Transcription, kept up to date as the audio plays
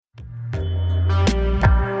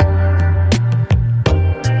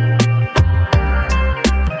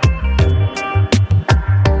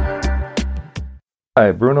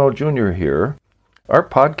Hi, Bruno Jr. here. Our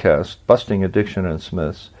podcast, Busting Addiction and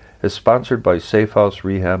Smiths, is sponsored by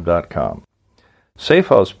SafeHouseRehab.com.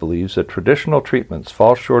 SafeHouse believes that traditional treatments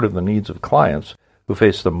fall short of the needs of clients who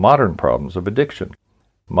face the modern problems of addiction.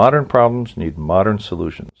 Modern problems need modern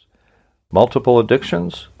solutions. Multiple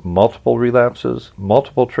addictions, multiple relapses,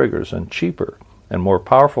 multiple triggers, and cheaper and more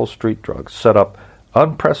powerful street drugs set up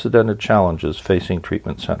unprecedented challenges facing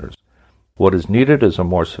treatment centers. What is needed is a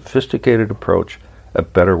more sophisticated approach, a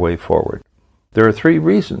better way forward. There are 3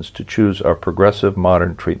 reasons to choose our progressive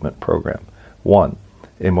modern treatment program. 1,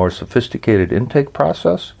 a more sophisticated intake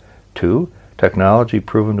process. 2, technology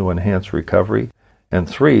proven to enhance recovery. And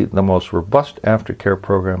 3, the most robust aftercare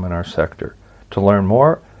program in our sector. To learn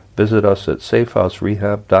more, visit us at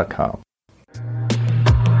SafeHouseRehab.com.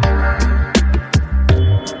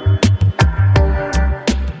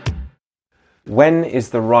 When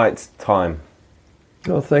is the right time?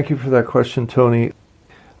 Well, thank you for that question, Tony.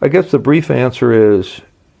 I guess the brief answer is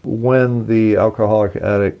when the alcoholic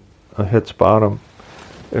addict hits bottom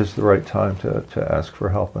is the right time to ask for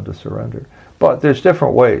help and to surrender. But there's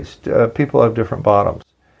different ways. People have different bottoms.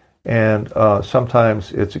 And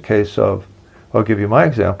sometimes it's a case of, I'll give you my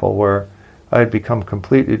example, where I had become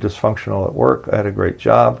completely dysfunctional at work. I had a great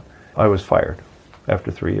job. I was fired after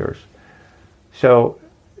 3 years. So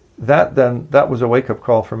that was a wake-up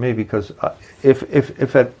call for me, because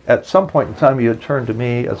if at some point in time you had turned to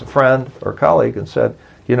me as a friend or colleague and said,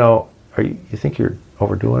 you think you're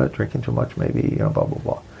overdoing it, drinking too much, maybe, blah, blah,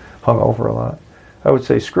 blah, hung over a lot, I would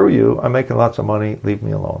say, screw you, I'm making lots of money, leave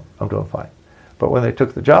me alone, I'm doing fine. But when they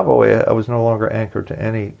took the job away, I was no longer anchored to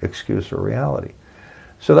any excuse or reality.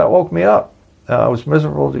 So that woke me up. I was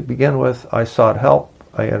miserable to begin with. I sought help.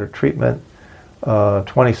 I entered treatment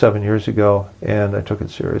 27 years ago, and I took it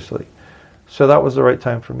seriously. So that was the right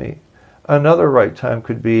time for me. Another right time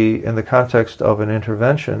could be in the context of an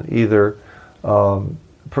intervention, either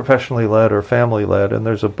professionally led or family led. And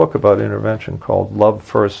there's a book about intervention called Love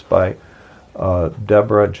First by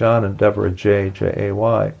John and Debra Jay, Jay,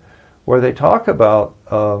 where they talk about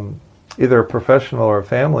either a professional or a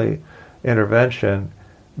family intervention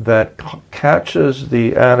that catches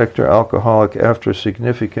the addict or alcoholic after a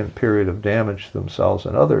significant period of damage to themselves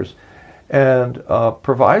and others, and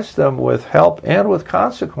provides them with help and with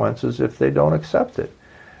consequences if they don't accept it.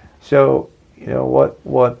 So,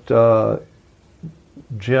 what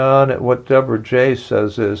Debra Jay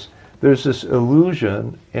says is, there's this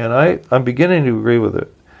illusion, and I'm beginning to agree with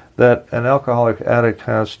it, that an alcoholic addict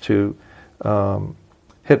has to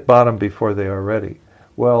hit bottom before they are ready.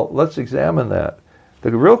 Well, let's examine that.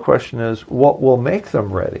 The real question is, what will make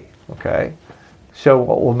them ready? Okay, so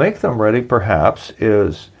what will make them ready, perhaps,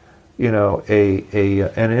 is an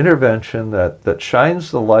intervention that shines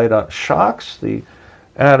the light on, shocks the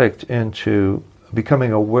addict into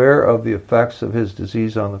becoming aware of the effects of his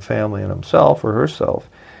disease on the family and himself or herself,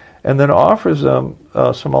 and then offers them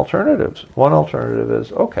some alternatives. One alternative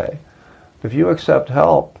is, okay, if you accept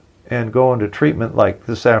help and go into treatment like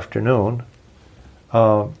this afternoon,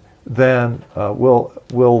 then we'll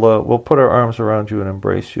put our arms around you and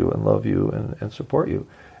embrace you and love you and support you.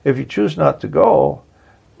 If you choose not to go,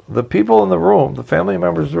 the people in the room, the family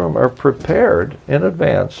members in the room, are prepared in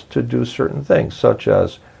advance to do certain things, such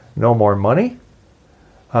as no more money,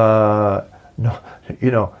 no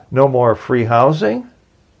more free housing,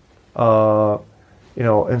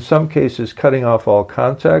 in some cases cutting off all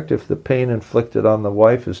contact if the pain inflicted on the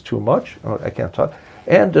wife is too much, I can't talk,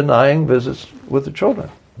 and denying visits with the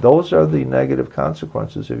children. Those are the negative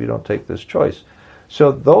consequences if you don't take this choice.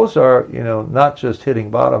 So those are, not just hitting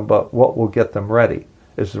bottom, but what will get them ready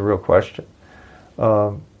is the real question.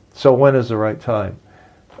 So when is the right time?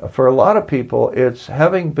 For a lot of people, it's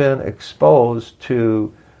having been exposed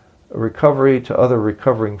to recovery, to other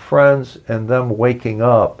recovering friends, and them waking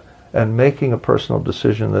up and making a personal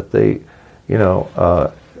decision that they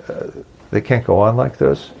can't go on like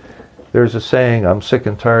this. There's a saying, I'm sick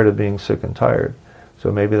and tired of being sick and tired.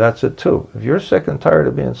 So maybe that's it too. If you're sick and tired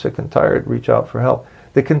of being sick and tired, reach out for help.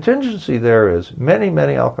 The contingency there is many,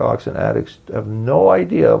 many alcoholics and addicts have no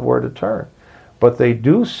idea of where to turn. But they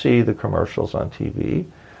do see the commercials on TV,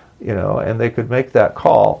 and they could make that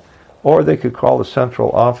call, or they could call the central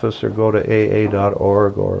office or go to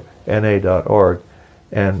aa.org or na.org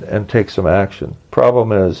and take some action.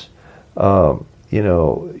 Problem is,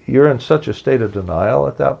 you're in such a state of denial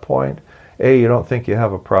at that point. You don't think you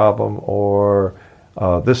have a problem, or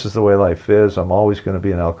this is the way life is, I'm always going to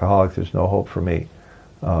be an alcoholic, there's no hope for me.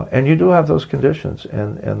 And you do have those conditions,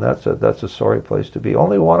 and that's a sorry place to be.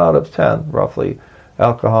 Only 1 out of 10, roughly,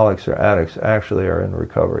 alcoholics or addicts actually are in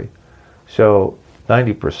recovery. So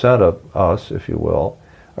 90% of us, if you will,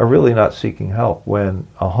 are really not seeking help when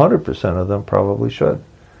 100% of them probably should.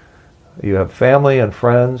 You have family and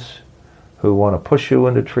friends who want to push you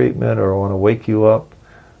into treatment or want to wake you up.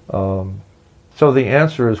 So the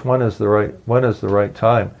answer is, when is the right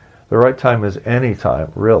time? The right time is any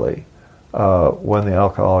time, really, when the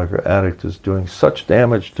alcoholic or addict is doing such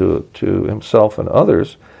damage to himself and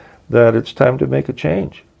others that it's time to make a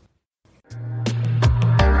change.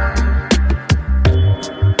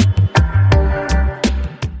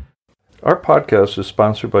 Our podcast is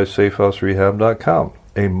sponsored by SafeHouseRehab.com,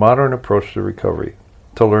 a modern approach to recovery.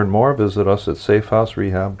 To learn more, visit us at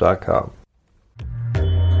SafeHouseRehab.com.